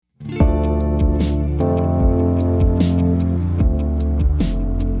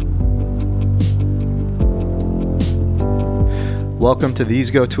Welcome to the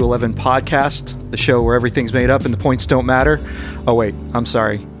These Go to 11 podcast, the show where everything's made up and the points don't matter. Oh, wait, I'm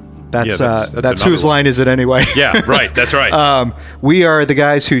sorry. That's whose line is it anyway? Yeah, right. That's right. We are the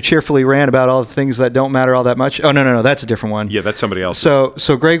guys who cheerfully rant about all the things that don't matter all that much. Oh, no, that's a different one. Yeah, that's somebody else. So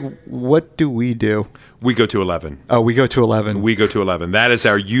Greg, what do we do? We go to 11. Oh, we go to 11. We go to 11. That is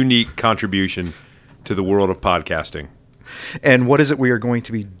our unique contribution to the world of podcasting. And what is it we are going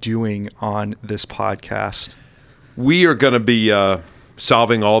to be doing on this podcast? We are going to be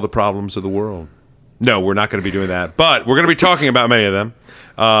solving all the problems of the world. No, we're not going to be doing that. But we're going to be talking about many of them.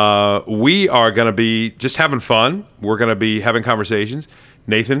 We are going to be just having fun. We're going to be having conversations.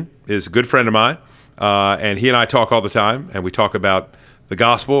 Nathan is a good friend of mine, and he and I talk all the time, and we talk about the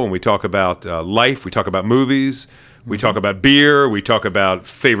gospel, and we talk about life. We talk about movies. We talk about beer. We talk about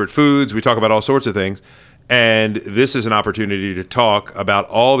favorite foods. We talk about all sorts of things. And this is an opportunity to talk about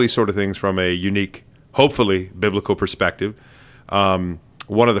all these sort of things from a unique, hopefully, biblical perspective. One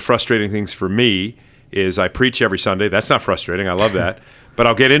of the frustrating things for me is I preach every Sunday. That's not frustrating. I love that. But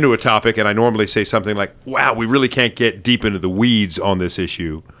I'll get into a topic, and I normally say something like, wow, we really can't get deep into the weeds on this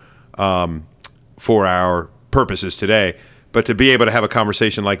issue for our purposes today. But to be able to have a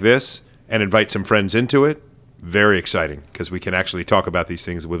conversation like this and invite some friends into it, very exciting, because we can actually talk about these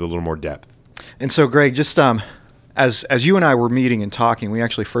things with a little more depth. And so, Greg, just as you and I were meeting and talking, we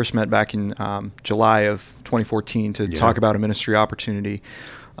actually first met back in July of 2014 to talk about a ministry opportunity.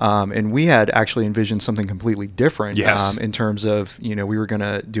 And we had actually envisioned something completely different in terms of, we were going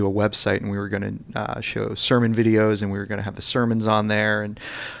to do a website and we were going to show sermon videos and we were going to have the sermons on there. And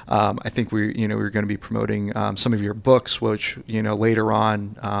I think we were going to be promoting some of your books, which, later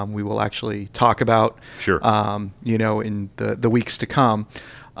on we will actually talk about, in the weeks to come.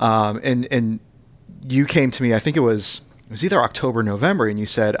 And you came to me, I think it was either October or November, and you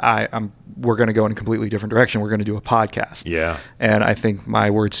said, we're going to go in a completely different direction. We're going to do a podcast. Yeah. And I think my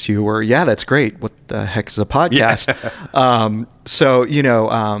words to you were, yeah, that's great. What the heck is a podcast? Yeah.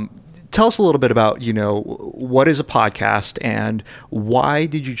 Tell us a little bit about, what is a podcast and why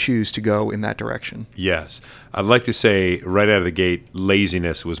did you choose to go in that direction? Yes. I'd like to say right out of the gate,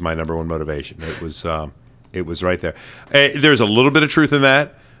 laziness was my number one motivation. It was right there. There's a little bit of truth in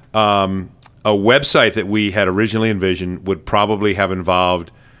that. A website that we had originally envisioned would probably have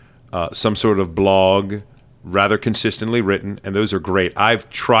involved some sort of blog, rather consistently written, and those are great. I've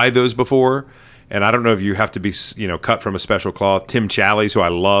tried those before, and I don't know if you have to be, cut from a special cloth. Tim Challies, who I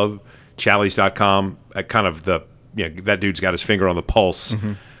love, Challies.com, that dude's got his finger on the pulse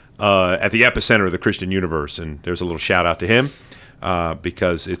at the epicenter of the Christian universe, and there's a little shout out to him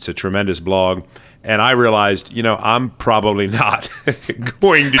because it's a tremendous blog. And I realized, I'm probably not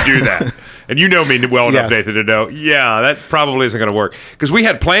going to do that. And you know me well enough, Nathan, to know, that probably isn't going to work. Because we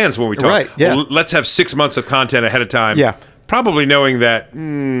had plans when we talked. Right, yeah. Well, let's have 6 months of content ahead of time. Yeah. Probably knowing that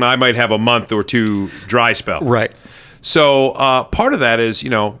I might have a month or two dry spell. Right. So part of that is,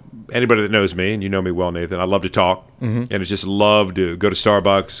 anybody that knows me, and you know me well, Nathan, I love to talk. And it's just love to go to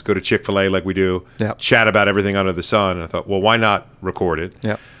Starbucks, go to Chick-fil-A like we do, chat about everything under the sun. And I thought, well, why not record it?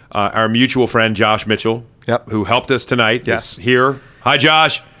 Yeah. Our mutual friend, Josh Mitchell, who helped us tonight, is here. Hi,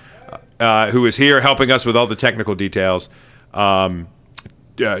 Josh, who is here helping us with all the technical details, turned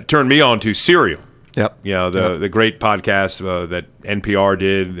me on to Serial. Yep. The great podcast that NPR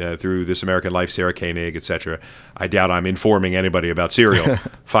did through This American Life, Sarah Koenig, etc. I doubt I'm informing anybody about Serial.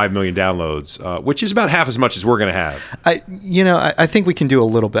 5 million downloads, which is about half as much as we're going to have. I think we can do a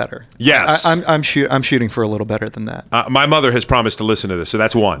little better. Yes. I'm shooting for a little better than that. My mother has promised to listen to this, so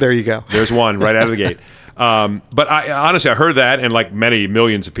that's one. There you go. There's one right out of the gate. But honestly, I heard that, and like many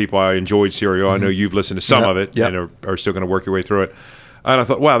millions of people, I enjoyed Serial. I know you've listened to some of it and are still going to work your way through it. And I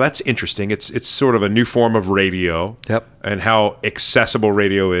thought, wow, that's interesting. It's sort of a new form of radio and how accessible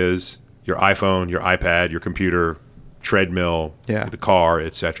radio is. Your iPhone, your iPad, your computer, treadmill, the car,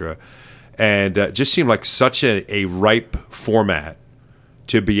 etc. And just seemed like such a ripe format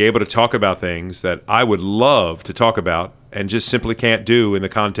to be able to talk about things that I would love to talk about and just simply can't do in the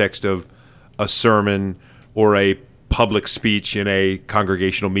context of a sermon or a public speech in a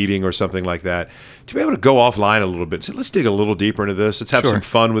congregational meeting or something like that. To be able to go offline a little bit and say, let's dig a little deeper into this. Let's have some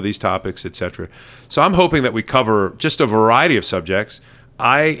fun with these topics, etc. So I'm hoping that we cover just a variety of subjects.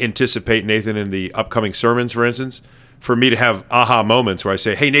 I anticipate, Nathan, in the upcoming sermons, for instance, for me to have aha moments where I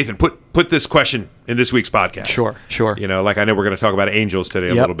say, hey, Nathan, put this question in this week's podcast. Sure. Like I know we're going to talk about angels today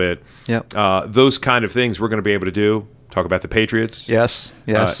a little bit. Those kind of things we're going to be able to do. Talk about the Patriots. Yes.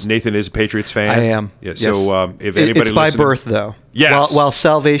 Nathan is a Patriots fan. I am. Yeah, so if anybody it's by birth, though. Yes. While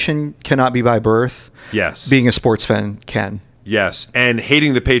salvation cannot be by birth, being a sports fan can. Yes, and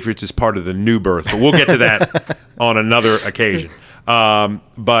hating the Patriots is part of the new birth, but we'll get to that on another occasion.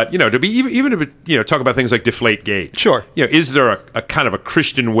 But to be even to talk about things like Deflategate. Sure. Is there a kind of a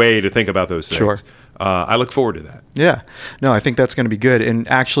Christian way to think about those things? Sure. I look forward to that. Yeah. No, I think that's going to be good. And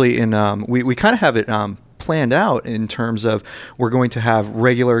actually, we kind of have it planned out in terms of we're going to have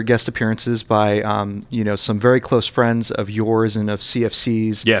regular guest appearances by some very close friends of yours and of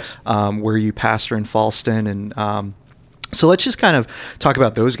CFC's. Yes. Where you pastor in Falston, and so let's just kind of talk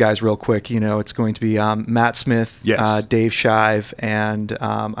about those guys real quick. It's going to be Matt Smith, yes. Dave Shive, and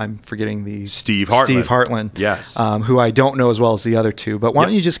I'm forgetting the Steve Hartland. Steve Hartland, yes, who I don't know as well as the other two. But why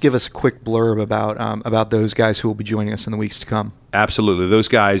don't you just give us a quick blurb about those guys who will be joining us in the weeks to come? Absolutely. Those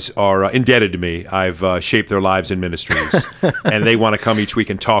guys are indebted to me. I've shaped their lives in ministries, and they want to come each week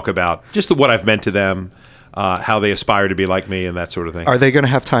and talk about just what I've meant to them, how they aspire to be like me, and that sort of thing. Are they going to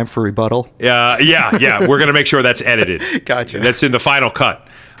have time for rebuttal? Yeah. We're going to make sure that's edited. Gotcha. That's in the final cut.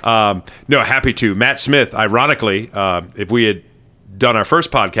 No, happy to. Matt Smith, ironically, if we had done our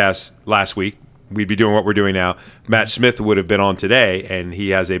first podcast last week, we'd be doing what we're doing now. Matt Smith would have been on today, and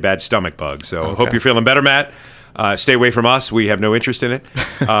he has a bad stomach bug. So hope you're feeling better, Matt. Stay away from us. We have no interest in it.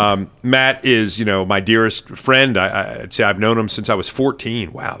 Matt is, my dearest friend. I'd say I've known him since I was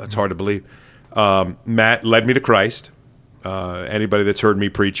 14. Wow, that's hard to believe. Matt led me to Christ. Anybody that's heard me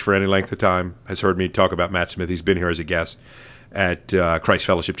preach for any length of time has heard me talk about Matt Smith. He's been here as a guest at Christ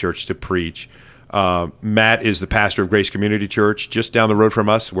Fellowship Church to preach. Matt is the pastor of Grace Community Church just down the road from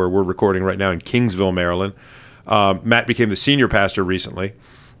us, where we're recording right now in Kingsville, Maryland. Matt became the senior pastor recently.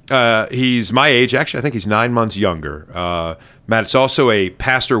 He's my age. Actually, I think he's 9 months younger. Matt's also a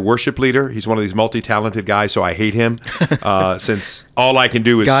pastor worship leader. He's one of these multi-talented guys, so I hate him since all I can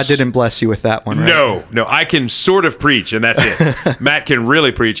do is... God didn't bless you with that one, right? No. I can sort of preach, and that's it. Matt can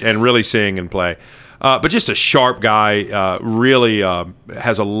really preach and really sing and play. But just a sharp guy, really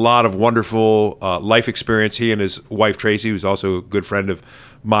has a lot of wonderful life experience. He and his wife, Tracy, who's also a good friend of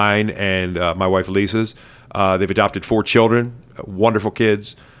mine and my wife, Lisa's, they've adopted 4 children, wonderful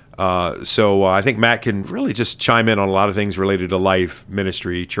kids. So I think Matt can really just chime in on a lot of things related to life,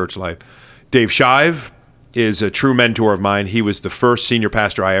 ministry, church life. Dave Shive is a true mentor of mine. He was the first senior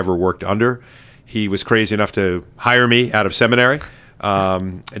pastor I ever worked under. He was crazy enough to hire me out of seminary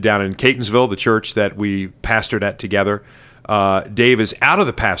down in Catonsville, the church that we pastored at together. Dave is out of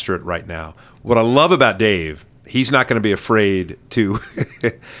the pastorate right now. What I love about Dave, he's not going to be afraid to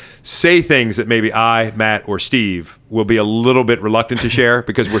say things that maybe I, Matt, or Steve will be a little bit reluctant to share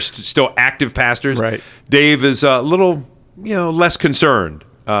because we're still active pastors. Right. Dave is a little, less concerned,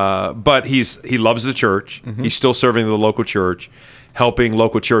 but he loves the church. Mm-hmm. He's still serving the local church, helping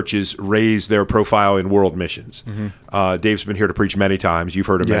local churches raise their profile in world missions. Mm-hmm. Dave's been here to preach many times. You've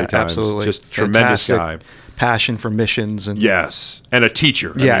heard him many times. Absolutely. Just tremendous Fantastic guy. Passion for missions and and a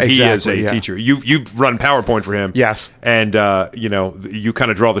teacher. Exactly. He is a teacher. You've run PowerPoint for him. Yes, and you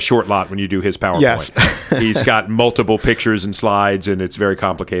kind of draw the short lot when you do his PowerPoint. Yes. He's got multiple pictures and slides, and it's very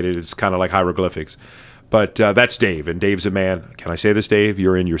complicated. It's kind of like hieroglyphics. But that's Dave, and Dave's a man. Can I say this, Dave?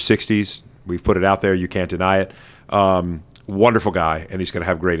 You're in your 60s. We've put it out there. You can't deny it. Wonderful guy, and he's going to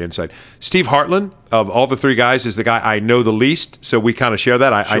have great insight. Steve Hartland, of all the 3 guys, is the guy I know the least, so we kind of share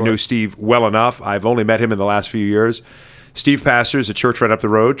that. I know Steve well enough. I've only met him in the last few years. Steve pastors a church right up the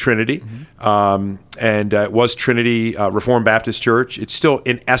road, Trinity, mm-hmm. And it was Trinity Reformed Baptist Church. It's still,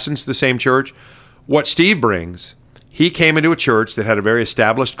 in essence, the same church. What Steve brings, he came into a church that had a very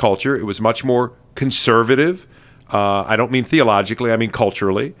established culture. It was much more conservative. I don't mean theologically, I mean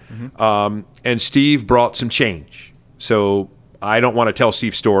culturally. Mm-hmm. And Steve brought some change. So I don't want to tell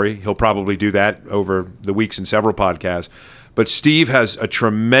Steve's story. He'll probably do that over the weeks in several podcasts. But Steve has a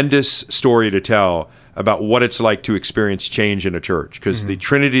tremendous story to tell about what it's like to experience change in a church. Because the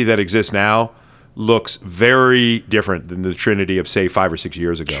Trinity that exists now looks very different than the Trinity of, say, 5 or 6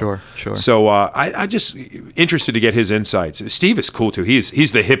 years ago. Sure. So I just interested to get his insights. Steve is cool, too. He's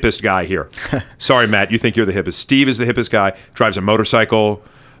the hippest guy here. Sorry, Matt, you think you're the hippest. Steve is the hippest guy, drives a motorcycle.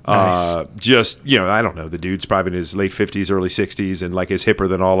 Nice. I don't know. The dude's probably in his late 50s, early 60s, and like is hipper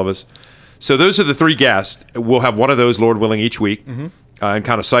than all of us. So those are the 3 guests. We'll have one of those, Lord willing, each week, mm-hmm. And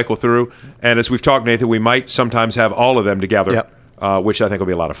kind of cycle through. And as we've talked, Nathan, we might sometimes have all of them together. Yep. Which I think will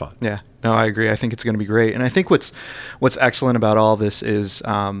be a lot of fun. Yeah, no, I agree. I think it's going to be great. And I think what's excellent about all this is,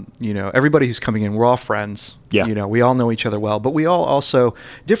 everybody who's coming in, we're all friends. Yeah. We all know each other well, but we all also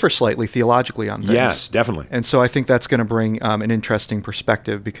differ slightly theologically on things. Yes, definitely. And so I think that's going to bring an interesting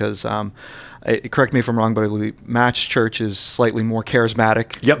perspective because, correct me if I'm wrong, but I believe Matt's church is slightly more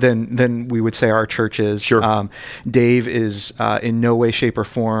charismatic than we would say our church is. Sure. Dave is in no way, shape, or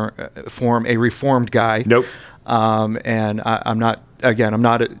form a reformed guy. Nope. And I'm not again, I'm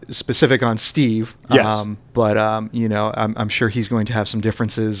not specific on Steve. Yes. But I'm sure he's going to have some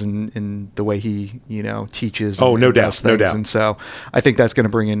differences in the way he teaches. Oh, and no does doubt, no things. doubt. And so I think that's going to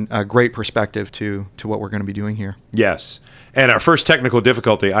bring in a great perspective to what we're going to be doing here. Yes. And our first technical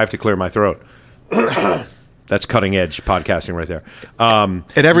difficulty, I have to clear my throat. That's cutting edge podcasting right there. And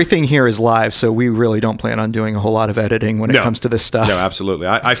everything here is live, so we really don't plan on doing a whole lot of editing when it comes to this stuff. No, absolutely.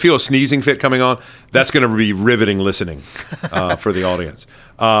 I feel a sneezing fit coming on. That's going to be riveting listening for the audience.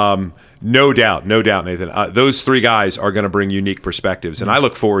 No doubt, Nathan. Those three guys are going to bring unique perspectives, and I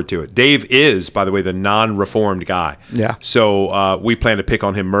look forward to it. Dave is, by the way, the non-reformed guy. Yeah. So we plan to pick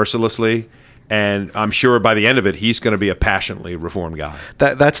on him mercilessly. And I'm sure by the end of it, he's going to be a passionately reformed guy.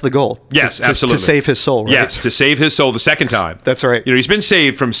 That's the goal. Yes, absolutely. To save his soul, right? Yes, to save his soul the second time. That's right. He's been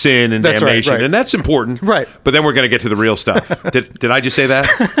saved from sin and damnation, right. and that's important. Right. But then we're going to get to the real stuff. Did I just say that?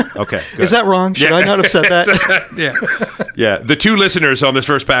 Okay. Good. Is that wrong? Should I not have said that? Yeah. The two listeners on this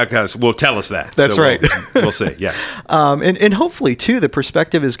first podcast will tell us that. That's right. We'll see. Yeah. And hopefully, too, the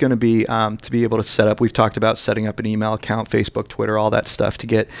perspective is going to be able to set up. We've talked about setting up an email account, Facebook, Twitter, all that stuff to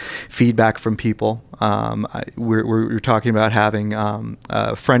get feedback from people. We're talking about having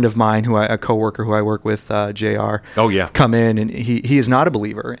a friend of mine, a coworker who I work with, JR. Oh, yeah. Come in, and he is not a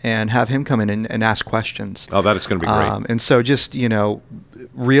believer, and have him come in and ask questions. Oh, that is going to be great. And so just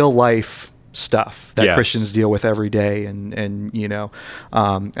real life stuff that Yes. Christians deal with every day, and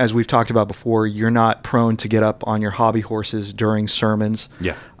as we've talked about before, you're not prone to get up on your hobby horses during sermons.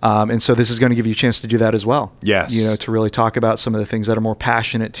 Yeah. And so this is going to give you a chance to do that as well. Yes. To really talk about some of the things that are more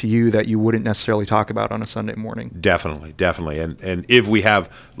passionate to you that you wouldn't necessarily talk about on a Sunday morning. Definitely. And if we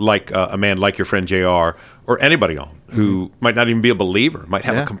have a man like your friend JR or anybody on who might not even be a believer, might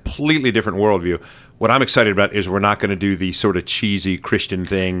have a completely different worldview, what I'm excited about is we're not going to do the sort of cheesy Christian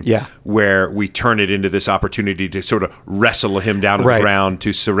thing where we turn it into this opportunity to sort of wrestle him down to the ground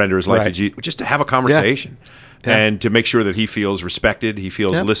to surrender his life to Jesus, just to have a conversation and to make sure that he feels respected, he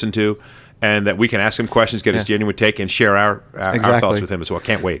feels listened to, and that we can ask him questions, get his genuine take, and share our thoughts with him as well.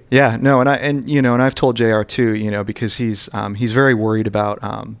 Can't wait. Yeah, no, and I've told JR too, because he's very worried about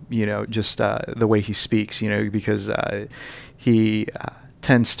just the way he speaks, because he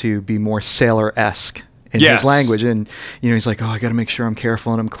tends to be more sailor-esque in his language, and he's like, oh, I got to make sure I'm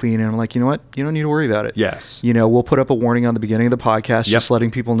careful and I'm clean, and I'm like, you know what, you don't need to worry about it. Yes. We'll put up a warning on the beginning of the podcast, just letting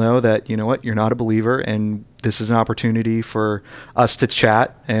people know that you're not a believer, and this is an opportunity for us to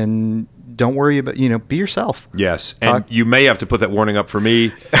chat, and don't worry about, be yourself. Yes, and you may have to put that warning up for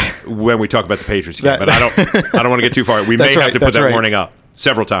me when we talk about the Patriots again, but I don't want to get too far. We may have to put that warning up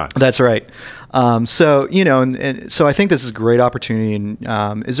several times. That's right. So so I think this is a great opportunity.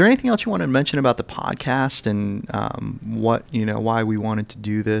 And is there anything else you want to mention about the podcast and why we wanted to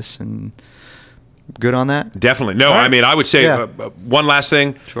do this? And good on that? Definitely. No, right. I mean, I would say one last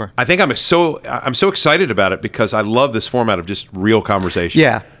thing. Sure. I think I'm so excited about it because I love this format of just real conversation.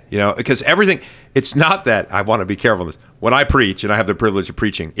 Yeah. Because everything, it's not that I want to be careful on this. When I preach, and I have the privilege of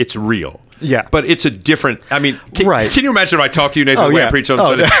preaching, it's real. Yeah. But it's a different, I mean, can you imagine if I talk to you, Nathan, the way I preach on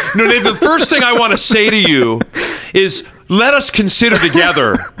Sunday? No, Nathan, the first thing I want to say to you is let us consider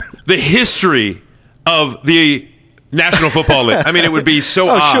together the history of the National Football League. I mean, it would be so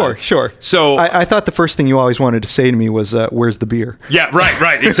odd. Sure. So I thought the first thing you always wanted to say to me was, where's the beer? Yeah,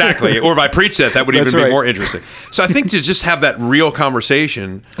 right, exactly. Or if I preached that would even be more interesting. So I think to just have that real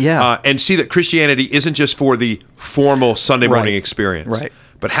conversation and see that Christianity isn't just for the formal Sunday morning experience. Right.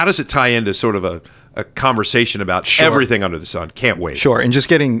 But how does it tie into sort of a conversation about everything under the sun? Can't wait. Sure, and just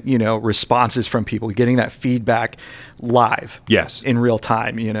getting, responses from people, getting that feedback live. Yes. In real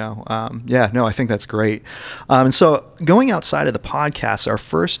time, I think that's great. And so going outside of the podcast, our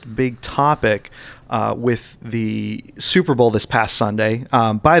first big topic with the Super Bowl this past Sunday,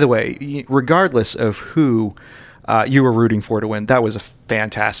 by the way, regardless of who you were rooting for to win, that was a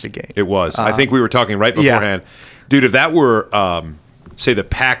fantastic game. It was. I think we were talking right beforehand. Dude, if that were... say the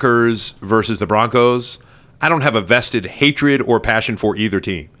Packers versus the Broncos, I don't have a vested hatred or passion for either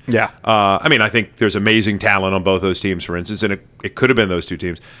team. Yeah. I mean, I think there's amazing talent on both those teams, for instance, and it could have been those two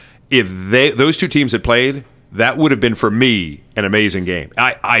teams. If those two teams had played, that would have been, for me, an amazing game.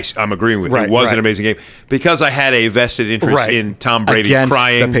 I'm agreeing with you. It was an amazing game because I had a vested interest in Tom Brady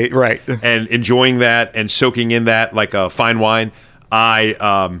crying and enjoying that and soaking in that like a fine wine.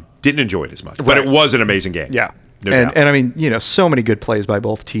 I didn't enjoy it as much, but it was an amazing game. Yeah. And I mean, so many good plays by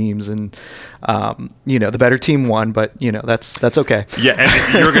both teams, and the better team won, but that's okay. Yeah,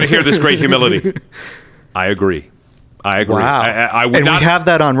 and you're going to hear this great humility. I agree. Wow. I would and not we have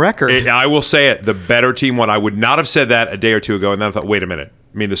that on record. I will say it. The better team won. I would not have said that a day or two ago, and then I thought, wait a minute.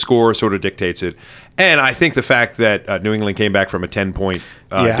 I mean, the score sort of dictates it. And I think the fact that New England came back from a 10-point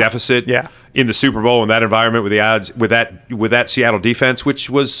deficit in the Super Bowl in that environment with the odds with that Seattle defense, which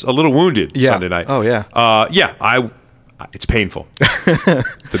was a little wounded Sunday night. Oh yeah. It's painful.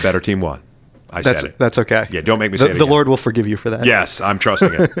 The better team won. Said it. That's okay. Yeah, don't make me say it again. The Lord will forgive you for that. Yes, I'm trusting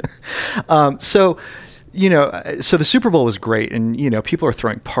it. So the Super Bowl was great, and people are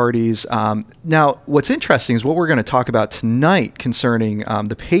throwing parties. Now, what's interesting is what we're going to talk about tonight concerning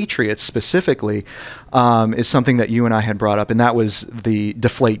the Patriots specifically is something that you and I had brought up, and that was the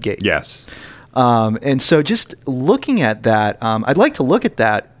Deflategate. Yes. And so, just looking at that, I'd like to look at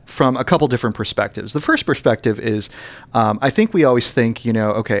that from a couple different perspectives. The first perspective is, I think we always think,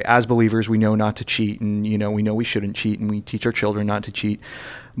 okay, as believers, we know not to cheat, and we know we shouldn't cheat, and we teach our children not to cheat,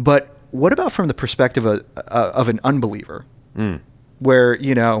 but what about from the perspective of an unbeliever, where,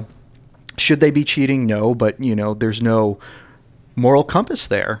 should they be cheating? No, but, there's no moral compass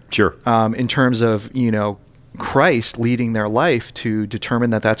there. Sure. In terms of, Christ leading their life to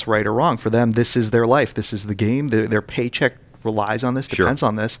determine that that's right or wrong. For them, this is their life. This is the game. Their paycheck relies on this, depends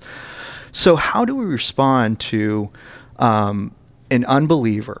on this. So how do we respond to an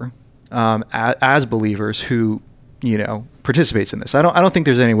unbeliever as believers who, participates in this? I don't think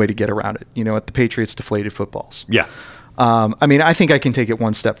there's any way to get around it. At the Patriots deflated footballs. Yeah. I think I can take it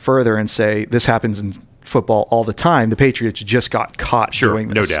one step further and say this happens in football all the time. The Patriots just got caught doing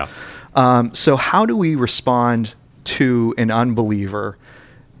this. No doubt. So how do we respond to an unbeliever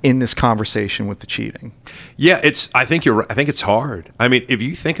in this conversation with the cheating? Yeah, I think you're right. I think it's hard. I mean, if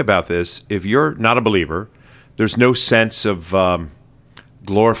you think about this, if you're not a believer, there's no sense of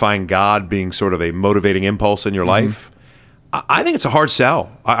glorifying God being sort of a motivating impulse in your life. I think it's a hard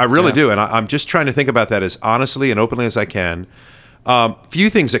sell. I really do. And I'm just trying to think about that as honestly and openly as I can. Few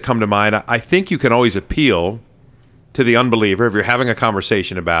things that come to mind. I think you can always appeal to the unbeliever if you're having a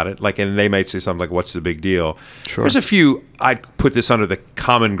conversation about it, and they might say something like, what's the big deal? Sure. There's a few, I'd put this under the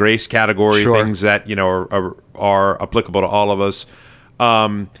common grace category, things that, are applicable to all of us.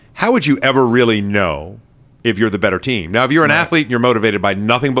 How would you ever really know if you're the better team? Now, if you're an athlete and you're motivated by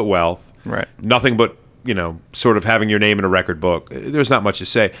nothing but wealth, nothing but, sort of having your name in a record book, there's not much to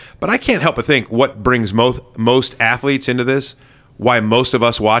say. But I can't help but think what brings most athletes into this, why most of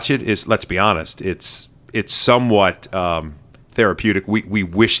us watch it is, let's be honest, it's somewhat therapeutic. We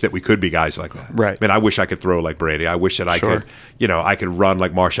wish that we could be guys like that. Right. I mean, I wish I could throw like Brady. I wish that I could, I could run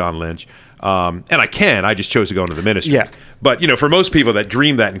like Marshawn Lynch. And I can. I just chose to go into the ministry. Yeah. But for most people that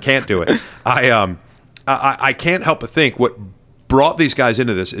dream that and can't do it, I can't help but think what brought these guys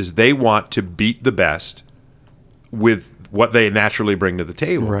into this is they want to beat the best with what they naturally bring to the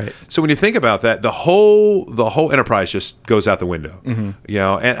table. Right. So when you think about that, the whole enterprise just goes out the window.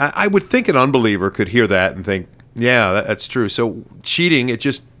 And I would think an unbeliever could hear that and think, yeah, that's true. So cheating,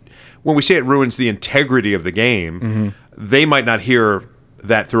 when we say it ruins the integrity of the game, they might not hear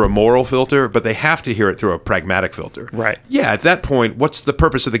that through a moral filter, but they have to hear it through a pragmatic filter. Right. Yeah, at that point, what's the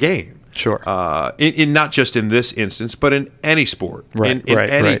purpose of the game? Sure. In not just in this instance, but in any sport, in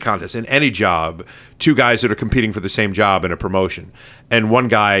any contest, in any job, two guys that are competing for the same job in a promotion, and one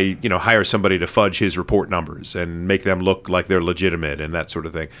guy, hires somebody to fudge his report numbers and make them look like they're legitimate and that sort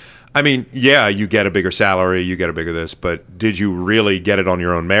of thing. I mean, yeah, you get a bigger salary, you get a bigger this, but did you really get it on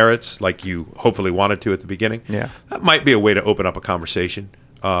your own merits like you hopefully wanted to at the beginning? Yeah. That might be a way to open up a conversation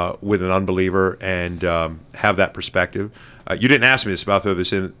with an unbeliever and have that perspective. You didn't ask me this, but I'll throw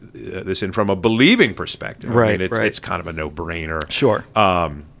this in from a believing perspective. Right, I mean, it's kind of a no-brainer. Sure.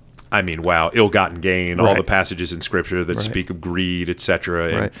 I mean, wow, ill-gotten gain, all the passages in Scripture that speak of greed, etc.,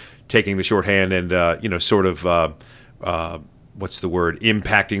 and taking the shorthand and, sort of, what's the word,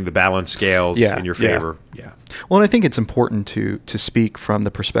 impacting the balance scales in your favor. Yeah. Well, and I think it's important to speak from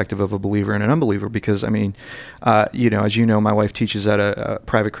the perspective of a believer and an unbeliever because, I mean, as you know, my wife teaches at a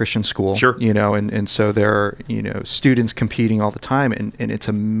private Christian school. Sure. And so there are, students competing all the time, and it's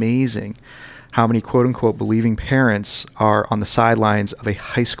amazing how many quote-unquote believing parents are on the sidelines of a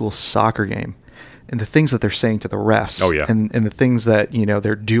high school soccer game and the things that they're saying to the refs and the things that,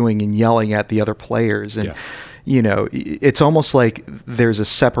 they're doing and yelling at the other players. And, it's almost like there's a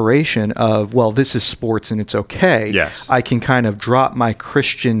separation of, well, this is sports and it's okay. Yes. I can kind of drop my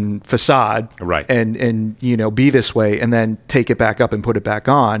Christian facade and be this way and then take it back up and put it back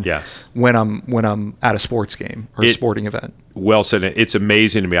on when I'm at a sports game or a sporting event. Well said. It's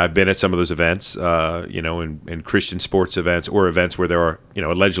amazing to me. I've been at some of those events, in Christian sports events or events where there are,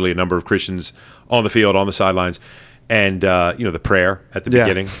 allegedly a number of Christians on the field, on the sidelines. And, the prayer at the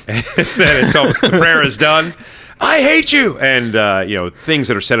beginning. And then it's almost, the prayer is done. I hate you. And, things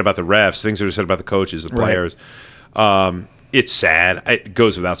that are said about the refs, things that are said about the coaches, the players. it's sad. It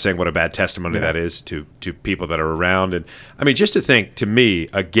goes without saying what a bad testimony that is to people that are around. And I mean, just to think, to me,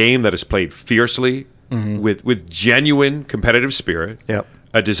 a game that is played fiercely with genuine competitive spirit,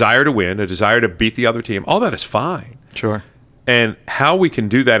 a desire to win, a desire to beat the other team, all that is fine. Sure. And how we can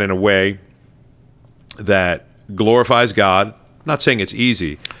do that in a way that glorifies God. I'm not saying it's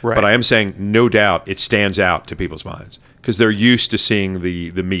easy, but I am saying no doubt it stands out to people's minds because they're used to seeing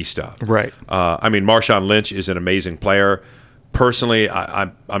the me stuff. Right. I mean, Marshawn Lynch is an amazing player. Personally,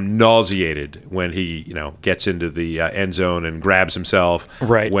 I'm nauseated when he gets into the end zone and grabs himself.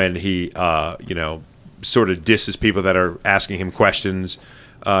 Right. When he sort of disses people that are asking him questions.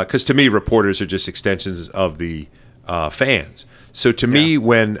 Because to me, reporters are just extensions of the fans. So to me,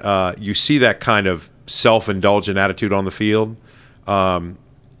 when you see that kind of self-indulgent attitude on the field,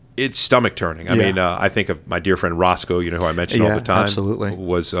 it's stomach-turning. I mean, I think of my dear friend Roscoe, who I mention all the time. Absolutely.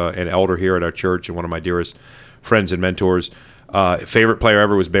 Was an elder here at our church and one of my dearest friends and mentors. Favorite player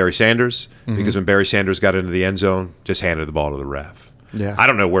ever was Barry Sanders because when Barry Sanders got into the end zone, just handed the ball to the ref. Yeah. I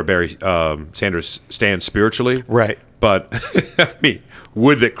don't know where Barry Sanders stands spiritually. Right. But, I mean,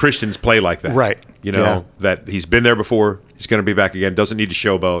 would that Christians play like that? Right. That he's been there before, he's going to be back again, doesn't need to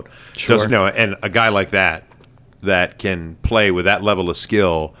showboat. Sure. Doesn't know. And a guy like that can play with that level of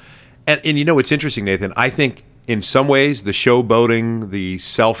skill. And it's interesting, Nathan. I think in some ways the showboating, the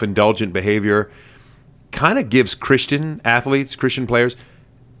self-indulgent behavior kind of gives Christian athletes, Christian players,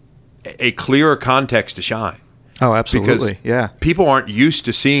 a clearer context to shine. Oh, absolutely. Because people aren't used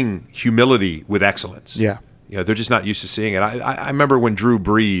to seeing humility with excellence. Yeah. They're just not used to seeing it. I remember when Drew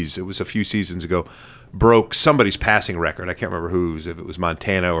Brees, it was a few seasons ago, broke somebody's passing record. I can't remember whose, if it was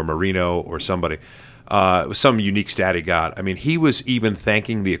Montana or Marino or somebody. It was some unique stat he got. I mean, he was even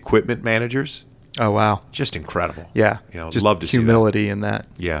thanking the equipment managers. Oh, wow. Just incredible. Yeah. Just love to see humility in that.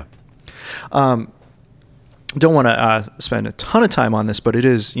 Yeah. Don't want to spend a ton of time on this, but it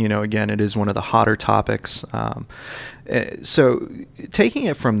is, again, it is one of the hotter topics. So taking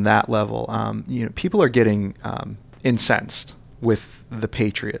it from that level, people are getting incensed with the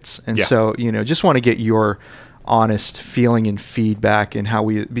Patriots. And so, just want to get your honest feeling and feedback and how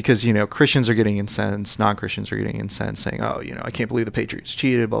because, Christians are getting incensed, non-Christians are getting incensed saying, oh, I can't believe the Patriots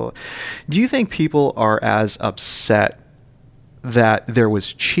cheated, blah, blah. Do you think people are as upset that there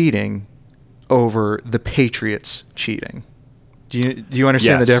was cheating over the Patriots cheating? Do you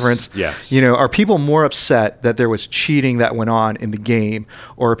understand the difference? Yes. Are people more upset that there was cheating that went on in the game,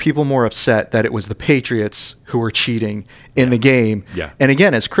 or are people more upset that it was the Patriots who were cheating in the game? Yeah. And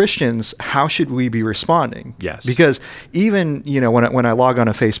again, as Christians, how should we be responding? Yes. Because even, when I log on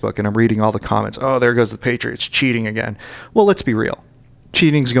to Facebook and I'm reading all the comments, oh, there goes the Patriots cheating again. Well, let's be real.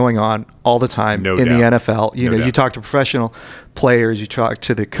 Cheating's going on all the time in the NFL. You talk to professional players, you talk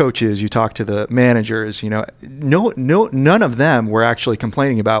to the coaches, you talk to the managers. None of them were actually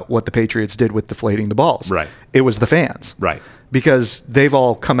complaining about what the Patriots did with deflating the balls. Right. It was the fans. Right. Because they've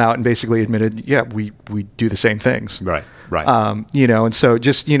all come out and basically admitted, yeah, we do the same things. Right. Right. And so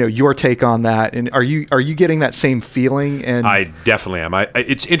just your take on that, and are you getting that same feeling? And I definitely am.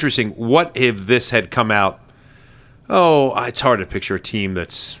 It's interesting. What if this had come out? Oh, it's hard to picture a team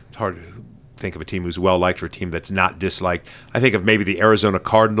that's hard to think of a team who's well liked or a team that's not disliked. I think of maybe the Arizona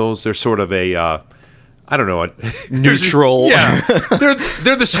Cardinals. They're sort of a, I don't know, a neutral. Yeah,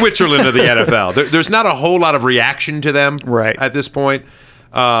 they're the Switzerland of the NFL. There's not a whole lot of reaction to them at this point.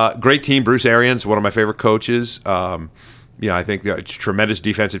 Great team, Bruce Arians, one of my favorite coaches. I think it's a tremendous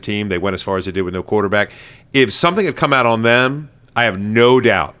defensive team. They went as far as they did with no quarterback. If something had come out on them, I have no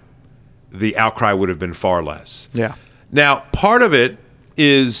doubt the outcry would have been far less. Yeah. Now, part of it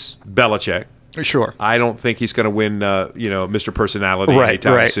is Belichick. Sure. I don't think he's going to win, Mr. Personality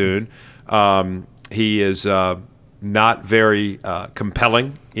anytime soon. He is not very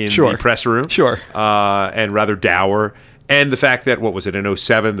compelling in the press room. Sure. And rather dour. And the fact that, what was it, in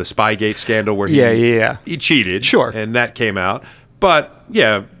 2007, the Spygate scandal where he cheated. Sure. And that came out. But,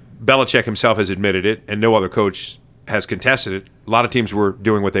 Belichick himself has admitted it, and no other coach has contested it. A lot of teams were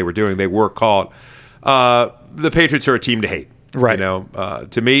doing what they were doing. They were caught. The Patriots are a team to hate. Right.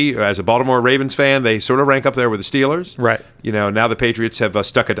 To me, as a Baltimore Ravens fan, they sort of rank up there with the Steelers. Right. Now the Patriots have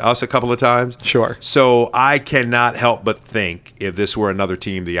stuck it to us a couple of times. Sure. So I cannot help but think if this were another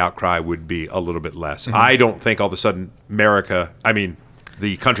team, the outcry would be a little bit less. Mm-hmm. I don't think all of a sudden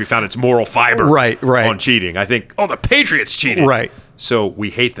the country found its moral fiber on cheating. I think, the Patriots cheated. Right. so we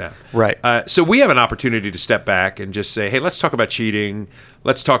hate them. Right. So we have an opportunity to step back and just say, hey, let's talk about cheating.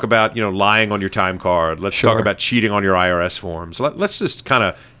 Let's talk about lying on your time card. Let's talk about cheating on your IRS forms. Let's just kind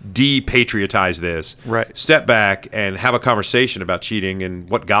of depatriotize this. Right. Step back and have a conversation about cheating and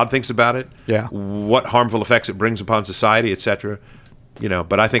what God thinks about it. Yeah. What harmful effects it brings upon society, etc.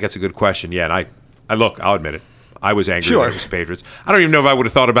 But I think that's a good question. Yeah, and I'll admit it. I was angry when it was the Patriots. I don't even know if I would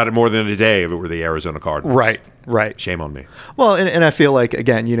have thought about it more than a day if it were the Arizona Cardinals. Right. Shame on me. Well, and I feel like,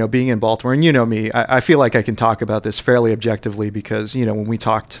 again, being in Baltimore, and me, I feel like I can talk about this fairly objectively because, when we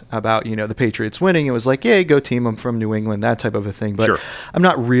talked about, the Patriots winning, it was like, yeah, go team, I'm from New England, that type of a thing. But I'm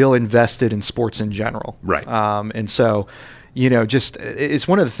not real invested in sports in general. Right. And so, just it's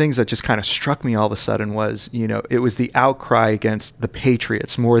one of the things that just kind of struck me all of a sudden was, it was the outcry against the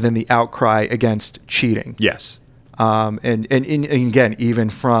Patriots more than the outcry against cheating. Yes. And again, even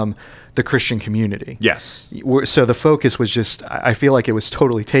from the Christian community. Yes. So the focus was just, I feel like it was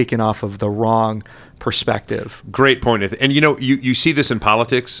totally taken off of the wrong perspective. Great point. And you see this in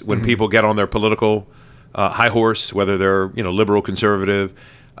politics when people get on their political high horse, whether they're liberal, conservative.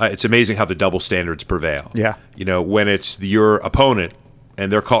 It's amazing how the double standards prevail. Yeah. When it's your opponent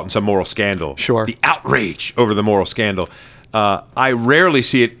and they're caught in some moral scandal. Sure. The outrage over the moral scandal. I rarely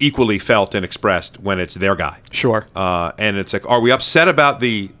see it equally felt and expressed when it's their guy. Sure. And it's like, are we upset about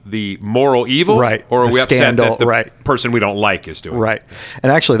the moral evil, right? Or are we scandal, upset that the person we don't like is doing right? It?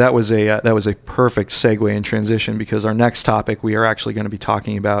 And actually, that was a perfect segue and transition because our next topic we are actually going to be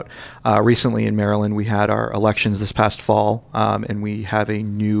talking about. Recently in Maryland, we had our elections this past fall, and we have a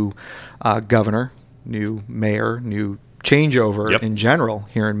new governor, new mayor, new changeover in general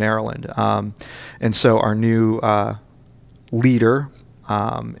here in Maryland, and so our new leader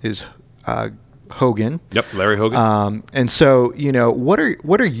is Hogan. Yep, Larry Hogan. And so, what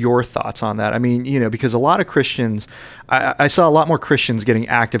are your thoughts on that? I mean, because a lot of Christians, I saw a lot more Christians getting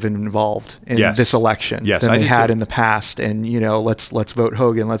active and involved in this election than they had in the past. And let's vote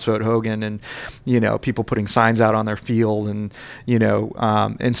Hogan, let's vote Hogan, and people putting signs out on their field, and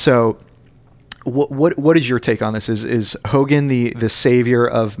and so. What is your take on this? Is Hogan the savior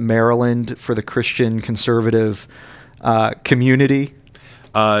of Maryland for the Christian conservative community?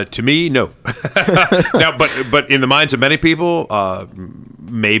 To me, no. Now, but in the minds of many people,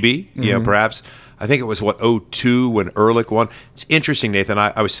 maybe, perhaps. I think it was 2002 when Ehrlich won. It's interesting, Nathan.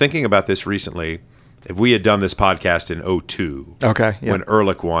 I was thinking about this recently. If we had done this podcast in 2002, when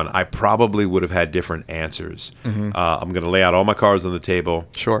Ehrlich won, I probably would have had different answers. I'm going to lay out all my cards on the table.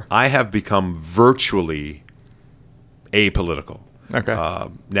 Sure. I have become virtually apolitical. Okay.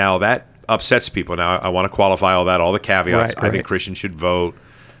 Now that upsets people. Now I want to qualify all the caveats. Right, I think Christians should vote.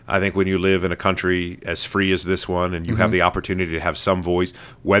 I think when you live in a country as free as this one and you have the opportunity to have some voice,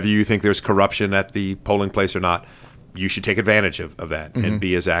 whether you think there's corruption at the polling place or not, you should take advantage of that and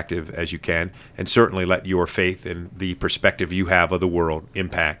be as active as you can, and certainly let your faith and the perspective you have of the world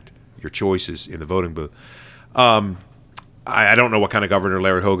impact your choices in the voting booth. I don't know what kind of governor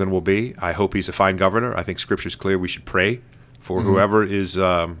Larry Hogan will be. I hope he's a fine governor. I think Scripture's clear. We should pray for whoever is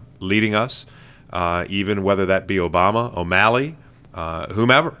leading us, even whether that be Obama, O'Malley,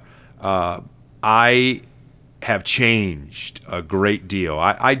 whomever. I have changed a great deal.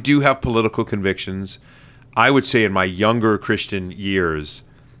 I do have political convictions. I would say in my younger Christian years,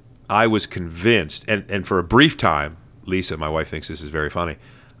 I was convinced, and for a brief time, Lisa, my wife, thinks this is very funny,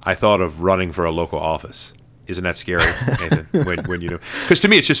 I thought of running for a local office. Isn't that scary, Nathan? when because to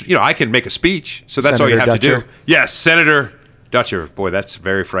me it's just I can make a speech, so that's Senator all you have Dutcher. to do. Yes, Senator Dutcher. Boy, that's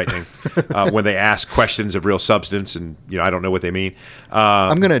very frightening when they ask questions of real substance, and I don't know what they mean.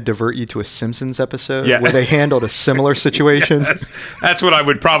 I'm going to divert you to a Simpsons episode where they handled a similar situation. That's what I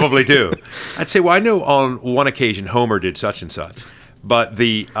would probably do. I'd say, well, I know on one occasion Homer did such and such, but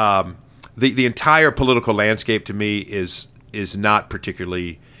the entire political landscape to me is not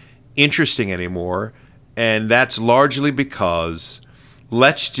particularly interesting anymore, and that's largely because,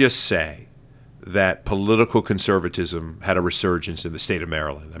 let's just say, that political conservatism had a resurgence in the state of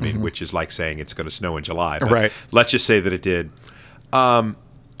Maryland. I mean, which is like saying it's going to snow in July. But let's just say that it did.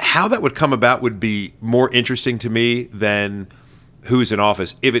 How that would come about would be more interesting to me than who's in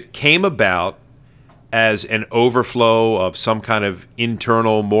office. If it came about as an overflow of some kind of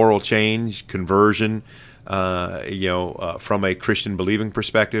internal moral change, conversion, from a Christian believing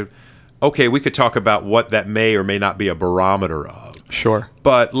perspective, okay, we could talk about what that may or may not be a barometer of. Sure.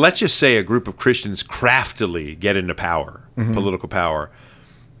 But let's just say a group of Christians craftily get into power, political power.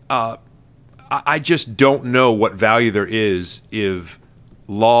 I just don't know what value there is if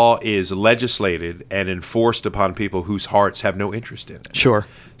law is legislated and enforced upon people whose hearts have no interest in it. Sure.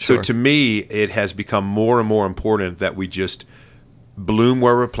 So to me, it has become more and more important that we just bloom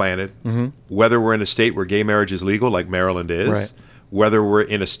where we're planted, whether we're in a state where gay marriage is legal, like Maryland is, Right. whether we're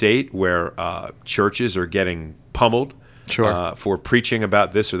in a state where churches are getting pummeled for preaching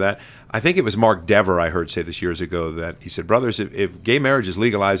about this or that. I think it was Mark Dever I heard say this years ago that he said, brothers, if gay marriage is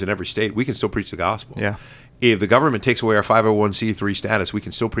legalized in every state, we can still preach the gospel. Yeah. If the government takes away our 501c3 status, we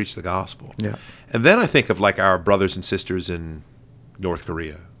can still preach the gospel. Yeah. And then I think of like our brothers and sisters in North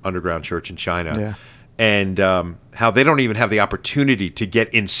Korea, underground church in China, Yeah. and how they don't even have the opportunity to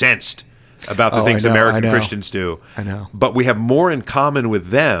get incensed about the things I know. American Christians do. I know. But we have more in common with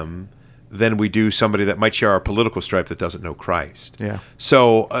them than we do somebody that might share our political stripe that doesn't know Christ. Yeah.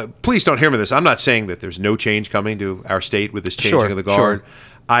 So please don't hear me this. I'm not saying that there's no change coming to our state with this changing of the guard. Sure.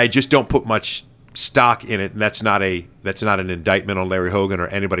 I just don't put much stock in it, and that's not an indictment on Larry Hogan or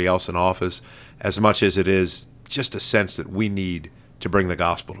anybody else in office, as much as it is just a sense that we need to bring the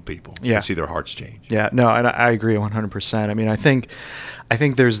gospel to people and see their hearts change. Yeah, no, and I agree 100%. I mean, I think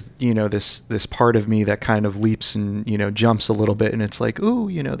there's, this part of me that kind of leaps and, jumps a little bit, and it's like,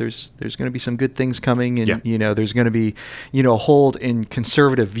 ooh, there's going to be some good things coming, and, there's going to be, a hold in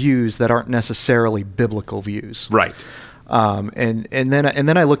conservative views that aren't necessarily biblical views. Right. And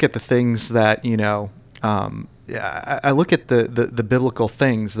then I look at the things that, I look at the biblical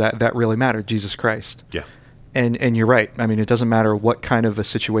things that really matter, Jesus Christ. Yeah. And you're right. I mean, it doesn't matter what kind of a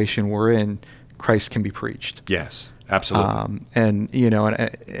situation we're in, Christ can be preached. Yes, absolutely. And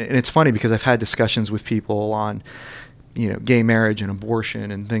it's funny because I've had discussions with people on, gay marriage and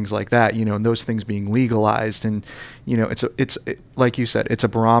abortion and things like that, and those things being legalized. And, it's like you said, it's a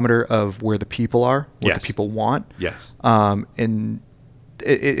barometer of where the people are, what the people want. Yes. And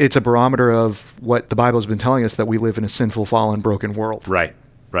it's a barometer of what the Bible has been telling us, that we live in a sinful, fallen, broken world. Right.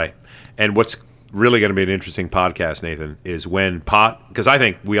 And what's really going to be an interesting podcast, Nathan, is when pot, because I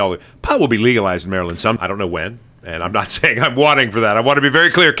think pot will be legalized in Maryland I don't know when, and I'm not saying I'm wanting for that. I want to be very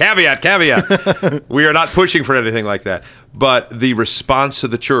clear. Caveat. We are not pushing for anything like that. But the response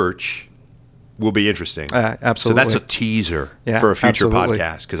of the church will be interesting. Absolutely. So that's a teaser for a future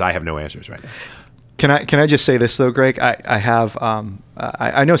podcast, because I have no answers right now. Can I just say this though, Greg? I have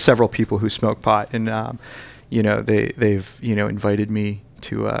I know several people who smoke pot, and they've invited me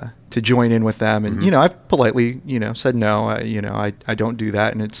to join in with them, and I've politely said no. I don't do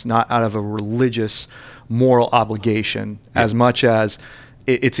that, and it's not out of a religious moral obligation as much as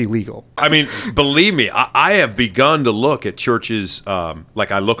it's illegal. I mean, believe me, I have begun to look at churches,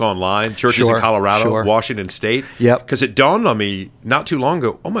 like I look online, churches in Colorado, Washington State, because it dawned on me not too long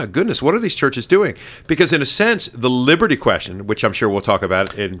ago, oh my goodness, what are these churches doing? Because in a sense, the liberty question, which I'm sure we'll talk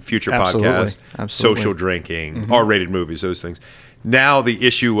about in future podcasts, social drinking, R-rated movies, those things. Now the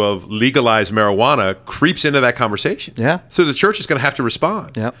issue of legalized marijuana creeps into that conversation. Yeah. So the church is going to have to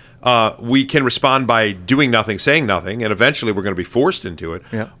respond. Yeah. We can respond by doing nothing, saying nothing, and eventually we're going to be forced into it.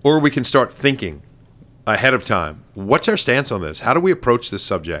 Yeah. Or we can start thinking ahead of time. What's our stance on this? How do we approach this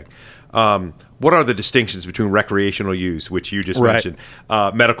subject? What are the distinctions between recreational use, which you just mentioned,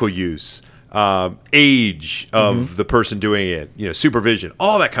 medical use, age of the person doing it, supervision,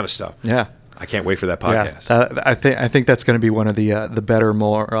 all that kind of stuff. Yeah. I can't wait for that podcast. Yeah, I think that's going to be one of the better,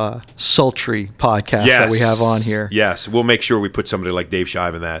 more sultry podcasts that we have on here. Yes, we'll make sure we put somebody like Dave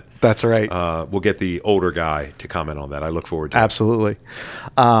Shive in that. That's right. We'll get the older guy to comment on that. I look forward to it. Absolutely.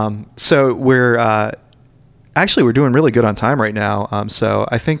 So we're doing really good on time right now. So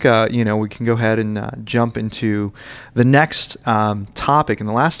I think we can go ahead and jump into the next topic, and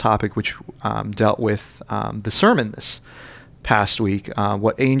the last topic, which dealt with the sermon this past week,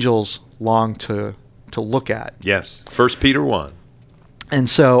 what angels long to look at. Yes, 1 Peter 1. And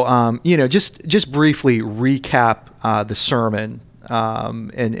so, just briefly recap the sermon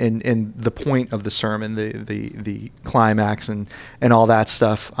and the point of the sermon, the climax and all that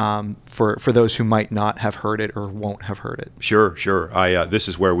stuff for those who might not have heard it or won't have heard it. Sure. This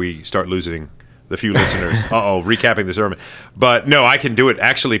is where we start losing the few listeners. Recapping the sermon. But no, I can do it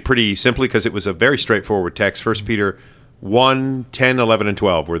actually pretty simply because it was a very straightforward text. 1 Peter 1, 10, 11, and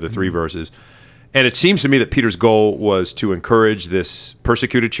 12 were the three verses. And it seems to me that Peter's goal was to encourage this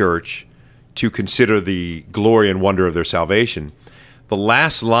persecuted church to consider the glory and wonder of their salvation. The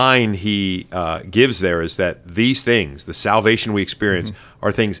last line he gives there is that these things, the salvation we experience,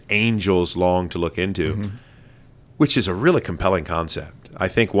 are things angels long to look into, which is a really compelling concept. I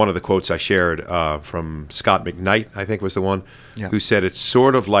think one of the quotes I shared from Scott McKnight, I think was the one, who said it's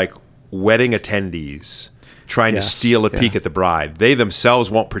sort of like wedding attendees trying to steal a peek at the bride. They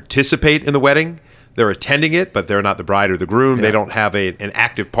themselves won't participate in the wedding. They're attending it, but they're not the bride or the groom. They don't have an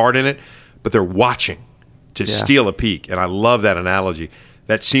active part in it, but they're watching to steal a peek. And I love that analogy,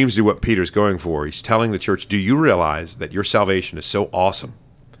 that seems to be what Peter's going for. He's telling the church, do you realize that your salvation is so awesome,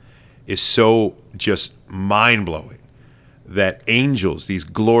 is so just mind-blowing, that angels, these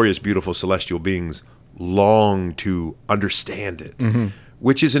glorious, beautiful celestial beings, long to understand it,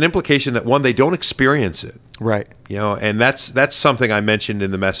 which is an implication that, one, they don't experience it. Right. And that's something I mentioned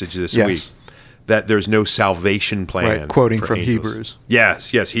in the message this week, that there's no salvation plan. Right, quoting for from angels. Hebrews.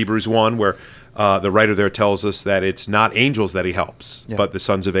 Yes, Hebrews 1, where the writer there tells us that it's not angels that he helps, but the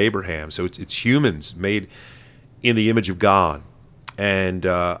sons of Abraham. So it's humans made in the image of God. And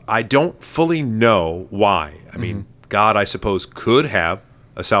I don't fully know why. I mean, God, I suppose, could have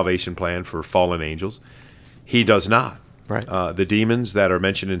a salvation plan for fallen angels. He does not. Right. The demons that are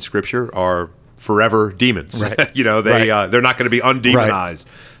mentioned in Scripture are forever demons. Right. They're not going to be undemonized. Right.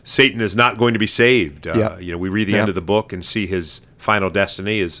 Satan is not going to be saved. We read the end Yep. of the book and see his final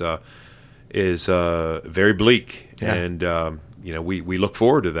destiny is very bleak, and we look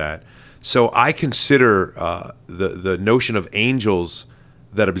forward to that. So I consider the notion of angels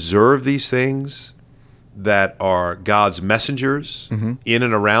that observe these things, that are God's messengers in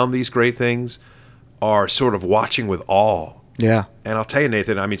and around these great things, are sort of watching with awe. Yeah. And I'll tell you,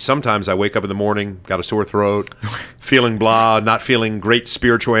 Nathan, I mean, sometimes I wake up in the morning, got a sore throat, feeling blah, not feeling great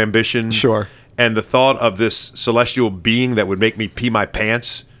spiritual ambition. Sure. And the thought of this celestial being that would make me pee my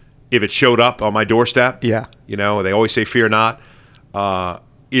pants if it showed up on my doorstep, Yeah. They always say fear not,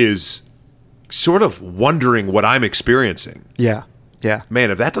 is sort of wondering what I'm experiencing. Yeah. Yeah.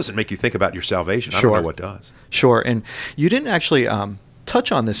 Man, if that doesn't make you think about your salvation, I Sure. don't know what does. Sure. And you didn't actually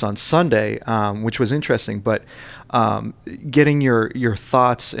touch on this on Sunday, which was interesting, but getting your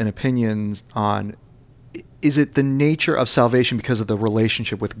thoughts and opinions on, is it the nature of salvation because of the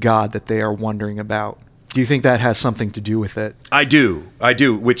relationship with God that they are wondering about? Do you think that has something to do with it? I do,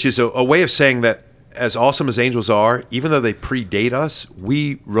 which is a way of saying that as awesome as angels are, even though they predate us,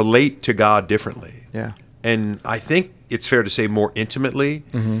 we relate to God differently. Yeah. And I think it's fair to say more intimately.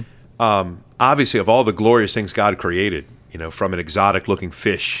 Obviously, of all the glorious things God created, from an exotic-looking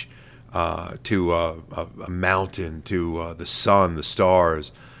fish to a mountain, to the sun, the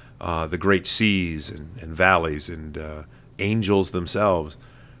stars, the great seas and valleys, and angels themselves,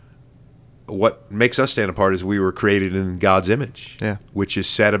 what makes us stand apart is we were created in God's image, which is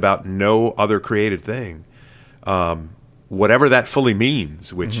said about no other created thing. Whatever that fully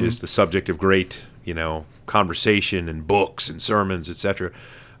means, which is the subject of great, conversation and books and sermons, etc.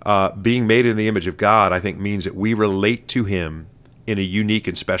 Being made in the image of God, I think, means that we relate to Him in a unique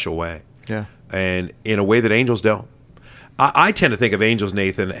and special way. Yeah. And in a way that angels don't. I tend to think of angels,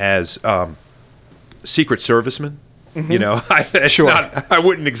 Nathan, as secret servicemen. Sure. I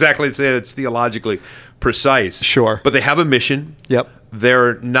wouldn't exactly say it's theologically precise. Sure. But they have a mission. Yep.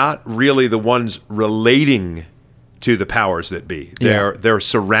 They're not really the ones relating to the powers that be. They're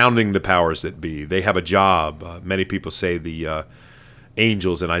surrounding the powers that be. They have a job. Many people say the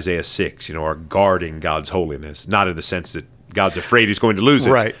angels in Isaiah 6, are guarding God's holiness, not in the sense that God's afraid He's going to lose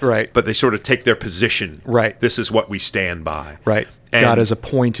it. Right. But they sort of take their position. Right. This is what we stand by. Right. And God has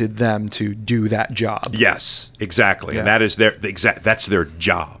appointed them to do that job. Yes, exactly. Yeah. And that is that's their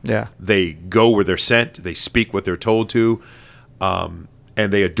job. Yeah. They go where they're sent. They speak what they're told to. And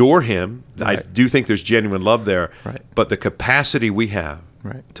they adore Him. Right. I do think there's genuine love there. Right. But the capacity we have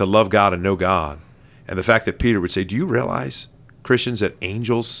to love God and know God, and the fact that Peter would say, do you realize, Christians, that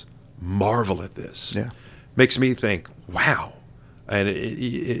angels marvel at this? Yeah. Makes me think, wow. And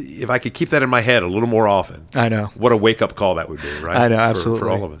if I could keep that in my head a little more often, I know what a wake-up call that would be, right? I know, absolutely, for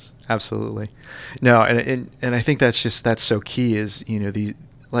all of us. Absolutely. No, and I think that's so key is these,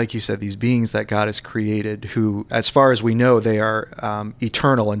 like you said, these beings that God has created, who, as far as we know, they are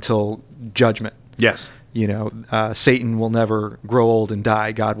eternal until judgment. Yes. Satan will never grow old and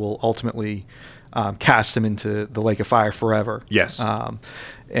die. God will ultimately cast him into the lake of fire forever. Yes.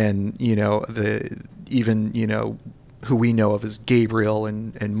 And who we know of as Gabriel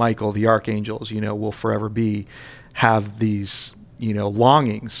and Michael, the archangels, will forever have these,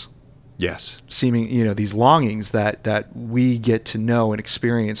 longings. Yes. These longings that we get to know and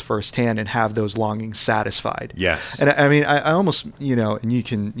experience firsthand and have those longings satisfied. Yes. And I mean, I almost, and you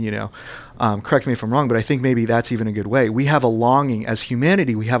can, correct me if I'm wrong, but I think maybe that's even a good way. We have a longing, as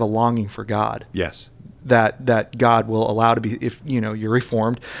humanity, we have a longing for God. Yes. That God will allow to be, if you're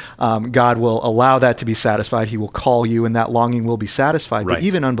reformed, God will allow that to be satisfied. He will call you, and that longing will be satisfied. Right. But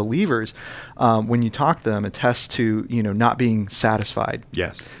even unbelievers, when you talk to them, attest to not being satisfied.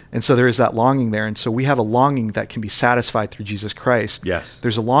 Yes. And so there is that longing there, and so we have a longing that can be satisfied through Jesus Christ. Yes.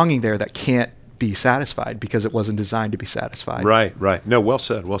 There's a longing there that can't be satisfied because it wasn't designed to be satisfied. Right. No, well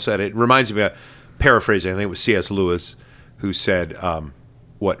said. It reminds me of, paraphrasing, I think it was C.S. Lewis who said,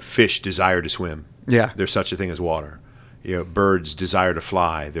 what fish desire to swim. Yeah. There's such a thing as water. Birds desire to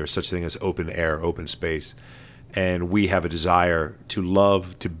fly. There's such a thing as open air, open space. And we have a desire to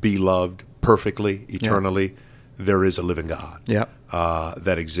love, to be loved perfectly, eternally. Yeah. There is a living God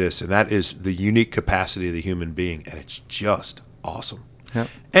that exists. And that is the unique capacity of the human being. And it's just awesome. Yep.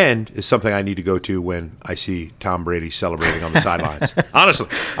 And it's something I need to go to when I see Tom Brady celebrating on the sidelines. Honestly,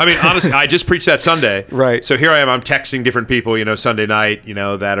 I just preached that Sunday. Right. So here I am. I'm texting different people, Sunday night,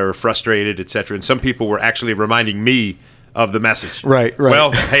 that are frustrated, et cetera. And some people were actually reminding me of the message. Right.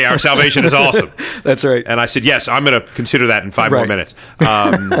 Well, hey, our salvation is awesome. That's right. And I said, yes, I'm going to consider that in 5 more minutes.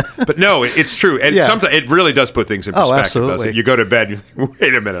 But no, it's true. And sometimes it really does put things in perspective. Absolutely. You go to bed and you think,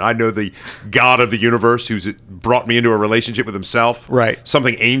 wait a minute, I know the God of the universe who's brought me into a relationship with himself. Right.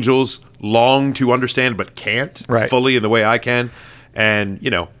 Something angels long to understand but can't fully in the way I can. And,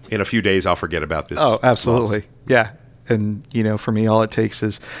 in a few days I'll forget about this. Oh, absolutely. Loss. Yeah. And, for me, all it takes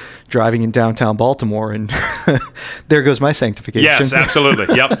is driving in downtown Baltimore, and there goes my sanctification. Yes,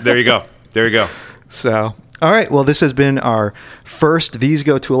 absolutely. Yep, there you go. So, all right. Well, this has been our first These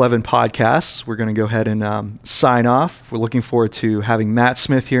Go to 11 podcasts. We're going to go ahead and sign off. We're looking forward to having Matt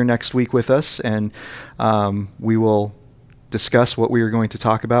Smith here next week with us, and we will discuss what we are going to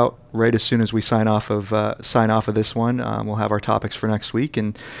talk about right as soon as we sign off of this one. We'll have our topics for next week,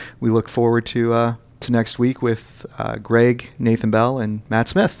 and we look forward to next week with Greg, Nathan Bell, and Matt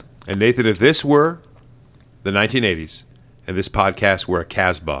Smith. And Nathan, if this were the 1980s and this podcast were a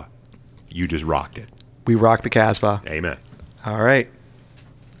Casbah, you just rocked it. We rocked the Casbah. Amen. All right.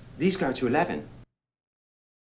 These Go to 11.